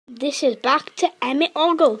This is back to Emit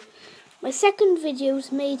Ogel. My second video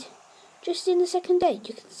was made just in the second day.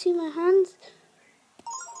 You can see my hands.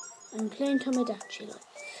 I'm playing tomadachi.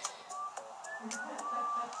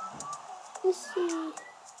 Let's see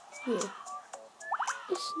here.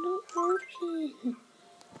 It's not working.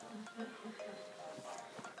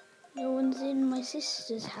 No one's in my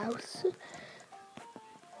sister's house.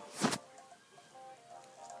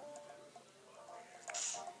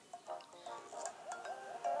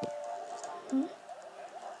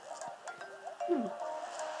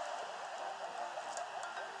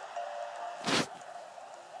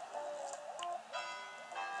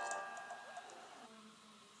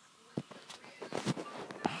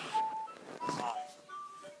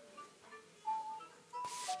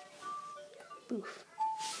 Boof.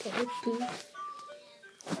 Okay, boof.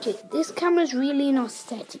 Okay, this camera's really not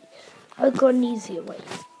steady. I've got an easier way.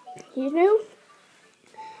 You know,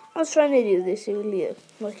 I was trying to do this earlier.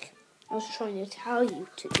 I was trying to tell you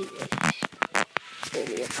to do this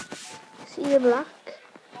earlier. See the black?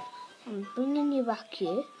 I'm bringing you back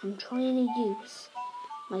here. I'm trying to use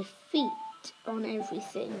my feet on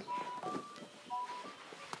everything.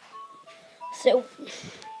 So,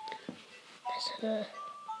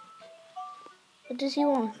 what does he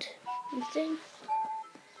want? Anything?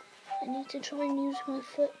 I need to try and use my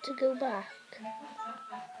foot to go back.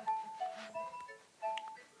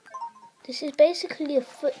 This is basically a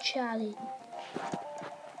foot challenge.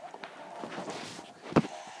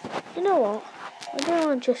 You know what?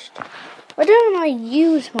 Why don't I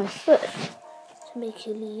use my foot to make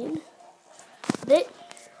you lean?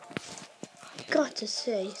 I've got to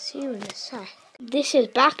say, see you in a sec. This is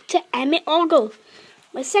back to Emit Ogel.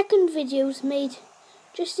 My second video was made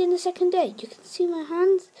just in the second day. You can see my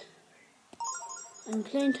hands. I'm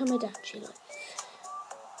playing tomadachi.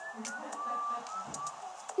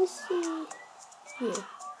 Let's see here.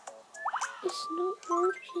 It's not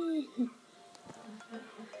working.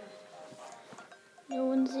 No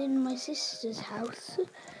one's in my sister's house.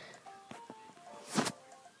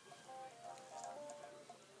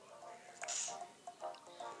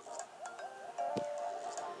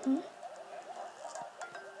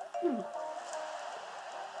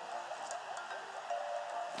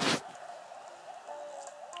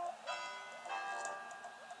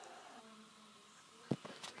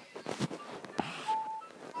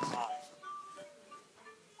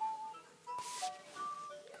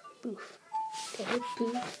 Boof. Okay,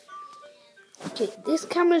 boof. Okay, this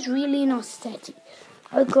camera's really not steady.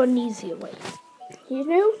 I've got an easier way. You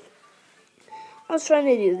know, I was trying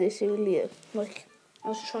to do this earlier. I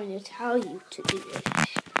was trying to tell you to do this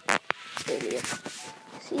earlier.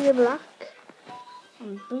 See the black?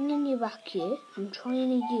 I'm bringing you back here. I'm trying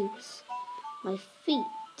to use my feet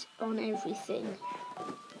on everything.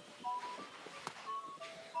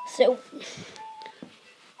 So,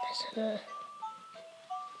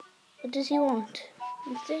 what does he want?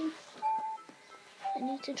 Anything? I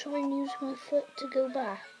need to try and use my foot to go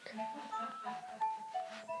back.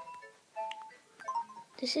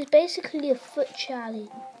 This is basically a foot challenge.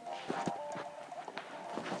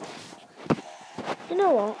 You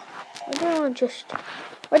know what?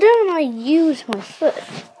 Why don't I use my foot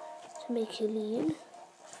to make you lean?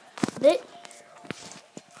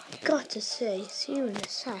 I've got to say, see you in a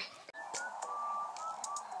sec.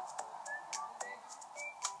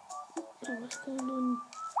 What's going on?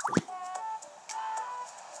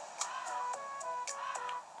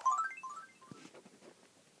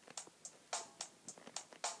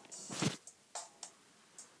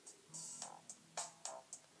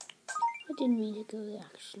 I didn't mean to go there,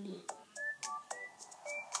 actually.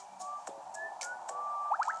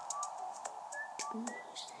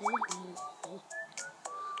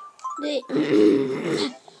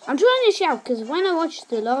 I'm trying to shout because when I watched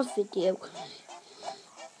the last video,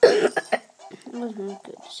 it was not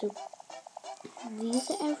good. So these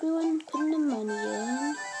are everyone putting the money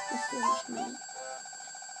in. Let's see how much money.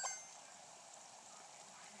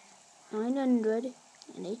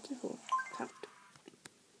 984 pound.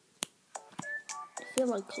 I feel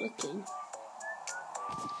like clicking.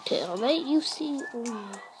 Okay, I'll let you see. Oh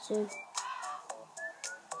yeah, so.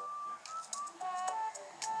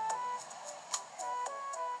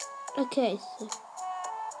 Okay, so.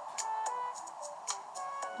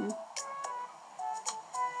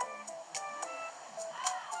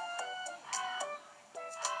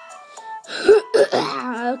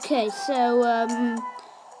 Okay, so,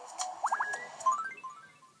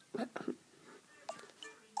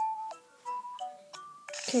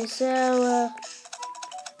 okay, so,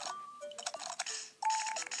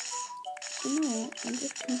 you know what, I'm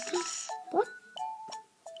just gonna, what?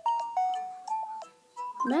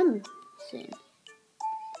 Mum, soon.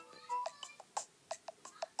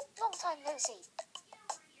 Long time no see.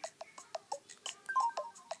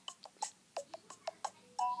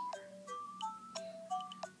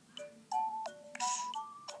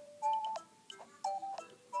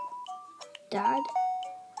 Dad?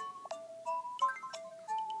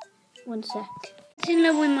 One sec. In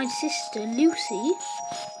love with my sister, Lucy.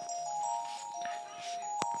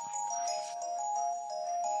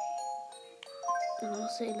 And I'll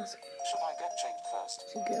say, let's Should I get changed first?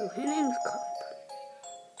 go. Her name's Cop.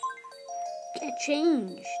 Get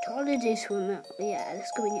changed. Holiday swimmer. Yeah,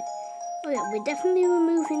 let's go in here. Oh yeah, we're definitely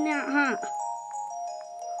removing that hat.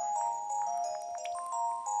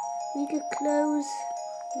 We could close.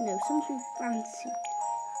 No, something fancy.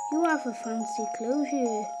 You have a fancy clothes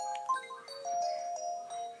here.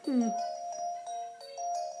 Okay,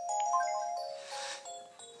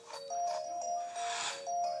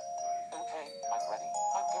 I'm ready.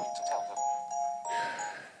 I'm going to tell them.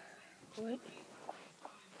 Right.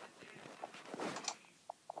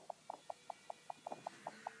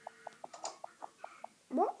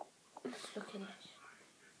 What? Let's look at this.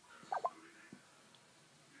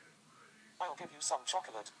 I'll give you some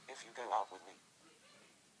chocolate if you go out with me.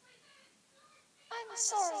 I'm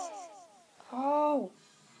sorry. Oh.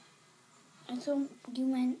 I thought you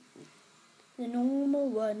meant the normal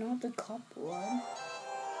one, not the cop one.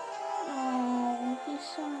 Oh, be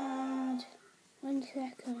sad. 1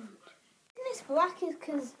 second. This black is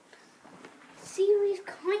because series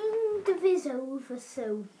kind of is over,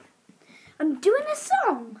 so I'm doing a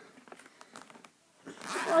song.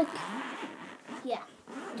 Like, yeah,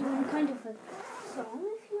 doing kind of a song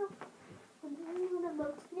if you're wondering what I'm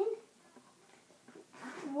opening.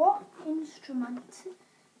 What instrument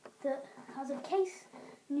that has a case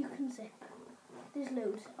and you can zip? There's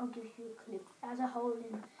loads. I'll give you a clue. It has a hole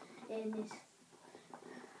in this.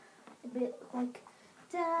 A bit like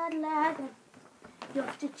da la da. You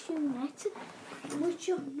have to tune it, which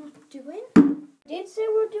you're not doing. I did say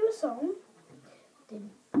we'll do a song. Then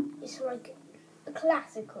it's like a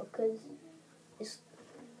classical because it's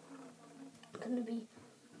gonna be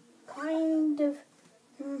kind of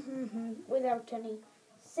without any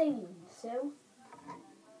singing. So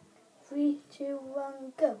 3, 2,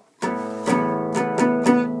 1, go.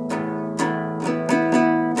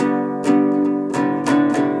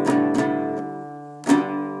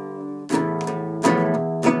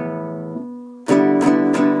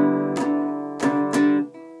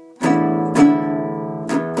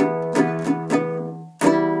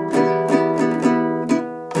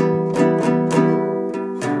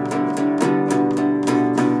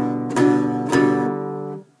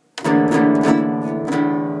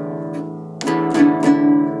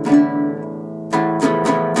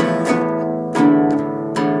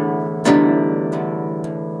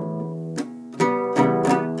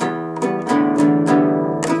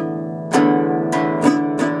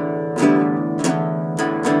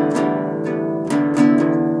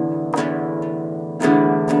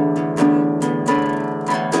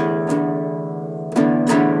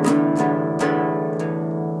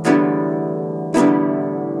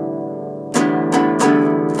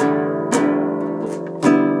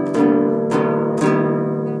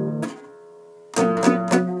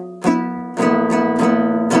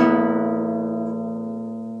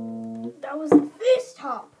 That was the first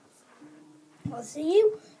half. I'll see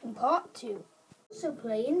you in part 2. Also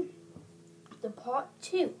playing the part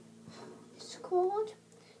 2. It's called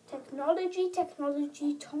Technology,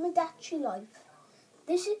 Tomadachi Life.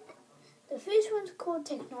 This is the first one's called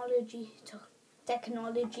Technology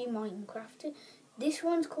Minecraft. This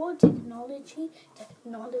one's called Technology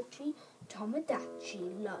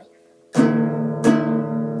Tomadachi Life.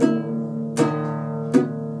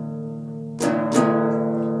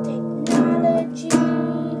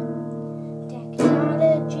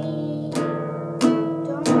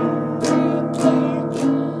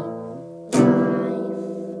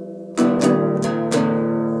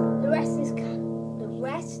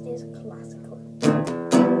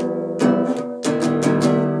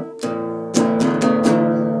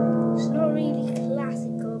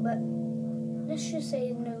 Let's just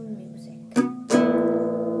say no.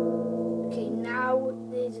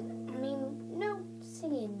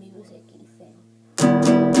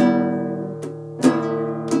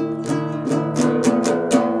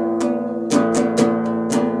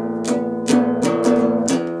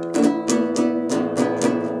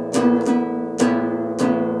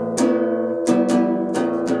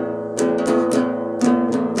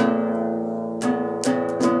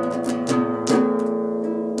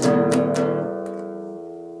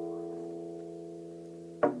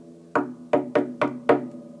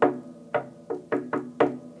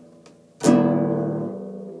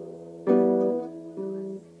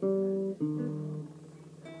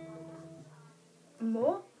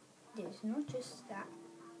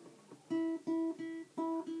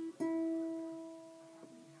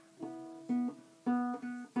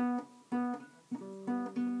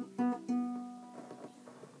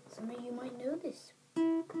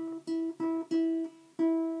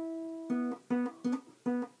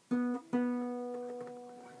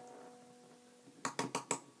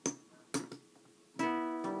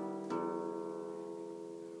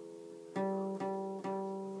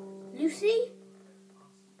 see?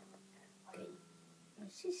 Okay, my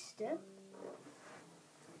sister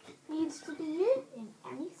needs to be here in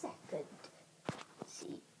any second. Let's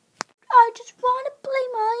see. I just want to play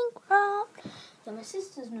Minecraft. So my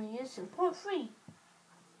sister's New Year's so part 3.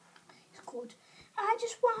 It's called I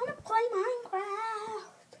Just Want to Play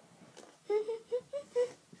Minecraft.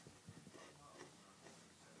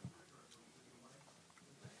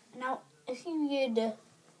 Now, if you hear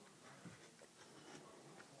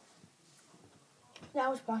that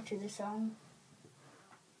was part of the song.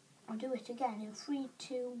 I'll do it again in 3,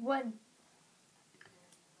 2, 1.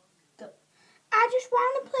 Go. I just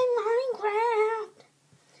want to play Minecraft.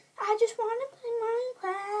 I just want to play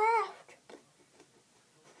Minecraft.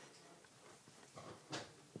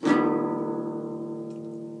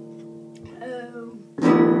 Oh,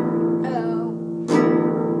 oh,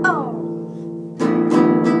 oh,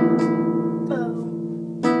 oh,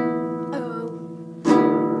 oh,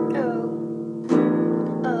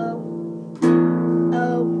 oh,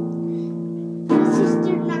 oh. My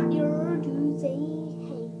sister not your to say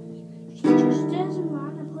hey. She just doesn't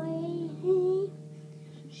want to play. Hey.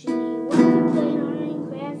 She wants to play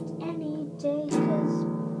Minecraft any day 'cause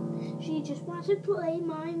she just wants to play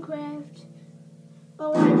Minecraft.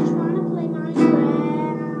 Oh, I just want to play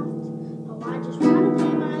Minecraft. Oh, I just want to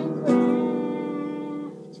play Minecraft.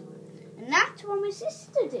 And that's what my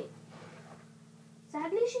sister did.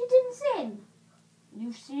 Sadly, she didn't sing.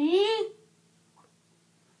 You see?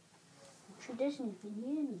 She doesn't even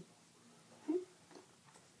hear me.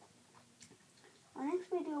 Our next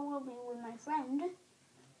video will be with my friend.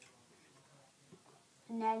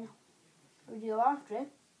 And then a video after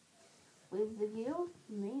it with the girl,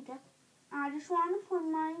 Emit. I just want to play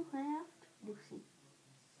Minecraft. Lucy.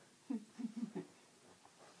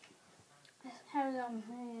 Let's carry on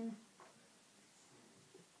playing.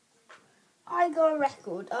 I got a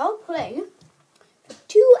record. I'll play for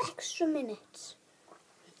 2 extra minutes.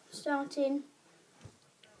 Starting.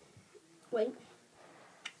 Wait.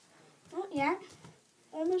 Not yet.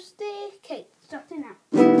 Almost there. Okay, starting now.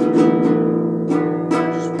 I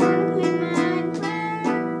just want to play Minecraft.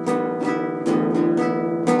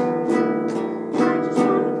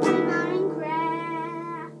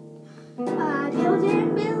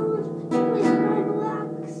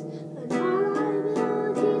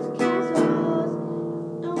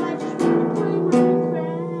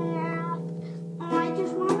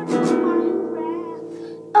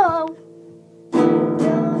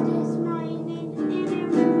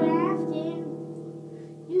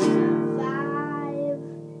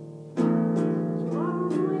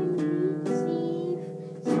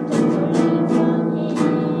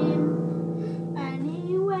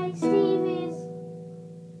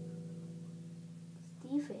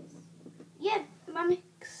 Yeah, that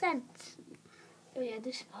makes sense. Oh yeah,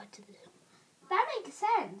 this part of this. That makes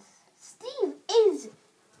sense. Steve is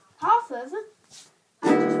half of it. I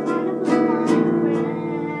just want to play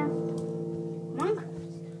Minecraft.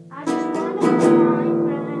 I just want to play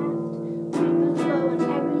Minecraft. Creepers blowing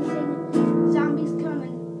everything. Zombies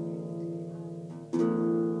coming.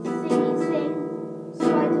 Sing.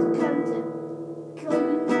 Spiders come to kill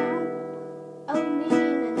you now. Only in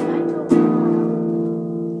a nitro power.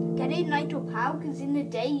 Get in nitro power because in the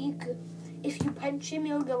day you could. If you punch him,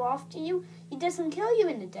 he'll go after you. He doesn't kill you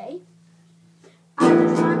in the day. I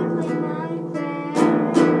just want to play Minecraft.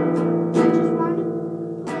 I just want to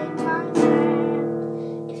play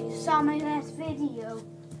Minecraft. If you saw my last video,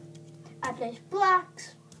 I played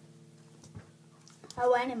blocks. I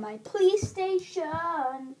went in my police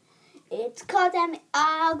station. It's called Emit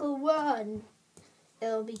Ogel 1.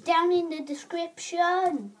 It'll be down in the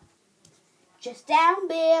description. Just down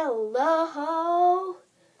below.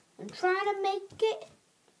 I'm trying to make it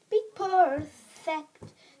be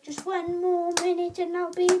perfect. Just 1 more minute and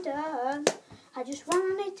I'll be done. I just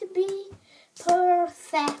want it to be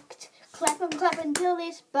perfect. Clap until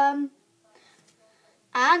it's bum.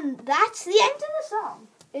 And that's the end of the song.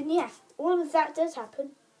 And yeah, all of that does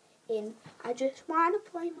happen in I just want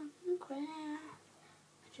to play Minecraft.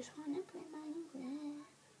 I just want to play Minecraft.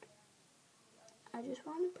 I just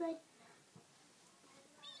want to play